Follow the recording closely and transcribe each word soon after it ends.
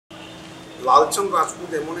লালচাঁদ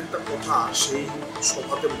রাজপুত এমন একটা কথা সেই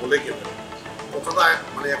সভাতে বলে গেলেন, কথাটা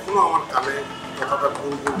মানে এখনো আমার কানে কথাটা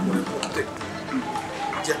ঘুর ঘুর করে প্রত্যেক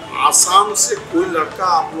যে आसाम से कोई लड़का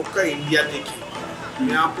आप लोग का इंडिया नहीं खेल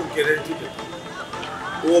मैं आपको गारंटी देता हूँ।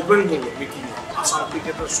 वो ओपन बोलो मीटिंग में आसाम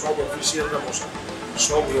क्रिकेटर सब ऑफिशियलरा बसा,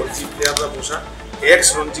 सब रणजी प्लेयररा बसा, एक्स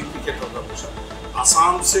रणजी क्रिकेटररा बसा।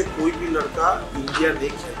 आसाम से कोई भी लड़का इंडिया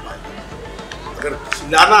नहीं खेल पाएगा। अगर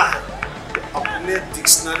खिलाना है तो अपने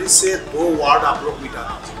डिक्शनरी से 2 वर्ड आप लोग मिटा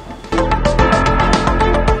दीजिए।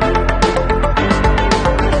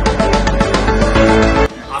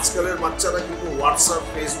 আজকালের বাচ্চারা কিন্তু হোয়াটসঅ্যাপ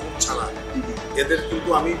ফেসবুক ছাড়া এদের কিন্তু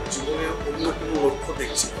আমি জীবনে অন্য কোনো লক্ষ্য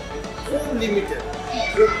দেখছি খুব লিমিটেড,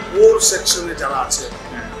 খুব পোর সেকশনে যারা আছে,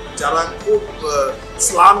 যারা খুব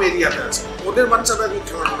স্লাম এরিয়াতে আছে, ওদের বাচ্চারা কিন্তু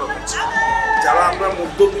খেলাধুলা করছে। যারা আমরা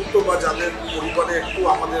মধ্যবিত্ত বা যাদের পরিবারে একটু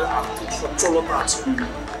আমাদের আর্থিক সচ্ছলতা আছে,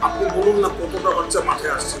 আপনি বলুন না কতটা বাচ্চা মাঠে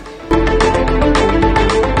আসছে।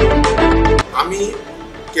 আমি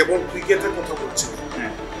কেবল ক্রিকেটের কথা বলছি না,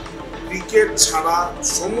 ক্রিকেট ছাড়া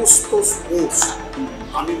সমস্ত স্পোর্টস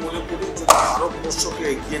আমি মনে করি যদি ভারতবর্ষকে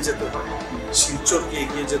এগিয়ে যেতে হয়, শিলচরকে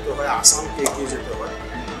এগিয়ে যেতে হয়, আসামকে এগিয়ে যেতে হয়,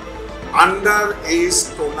 আন্ডার এজ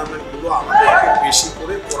টুর্নামেন্টগুলো আমাদেরকে বেশি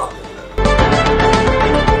করে করাতে হবে।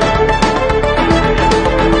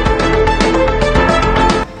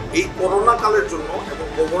 এই করোনা কালের জন্য এবং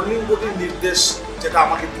গভর্নিং বডির নির্দেশ যেটা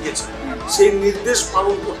আমাকে দিয়েছে সেই নির্দেশ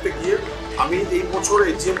পালন করতে গিয়ে আমি এই বছর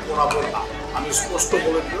এজিএম করাবো না, আমি স্পষ্ট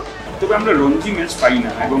বলে দিলাম। তবে আমরা রঞ্জি ম্যাচ পাই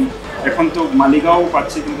না এবং এখন তো মালিগাঁও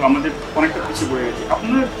পাচ্ছে, কিন্তু আমাদের অনেকটা পিছিয়ে পড়ে গেছে।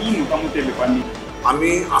 আপনার কি মতামতের ব্যাপার নিয়ে? আমি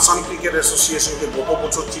আসাম ক্রিকেট অ্যাসোসিয়েশনকে গত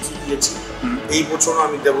বছর চিঠি দিয়েছি, এই বছর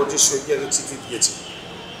আমি দেবজিৎ শইকিয়াকে চিঠি দিয়েছি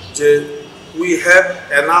যে we have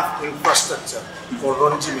enough infrastructure for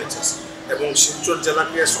Ranji matches, এবং শিলচর জেলা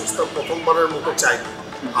ক্রীড়া সংস্থা প্রথমবারের মতো চাইনি।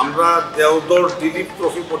 আমরা দেওদর দিলীপ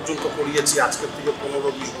ট্রফি পর্যন্ত করিয়েছি আজকের থেকে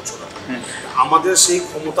 15-20 বছর আগে। আমাদের সেই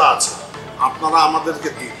ক্ষমতা আছে, আপনারা আমাদেরকে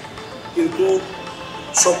দিন। কিন্তু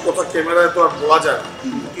সব কথা ক্যামেরায় তো আর বলা যায় না,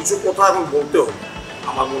 কিছু কথা এখন বলতে হবে।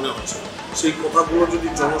 আমার মনে হচ্ছে সেই কথাগুলো যদি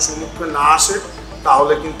জনসম্মুখে না আসে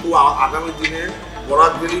তাহলে কিন্তু আগামী দিনে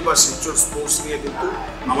বরাক ভ্যালি বা শিলচর স্পোর্টস নিয়ে কিন্তু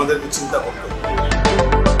আমাদেরকে চিন্তা করতে হবে।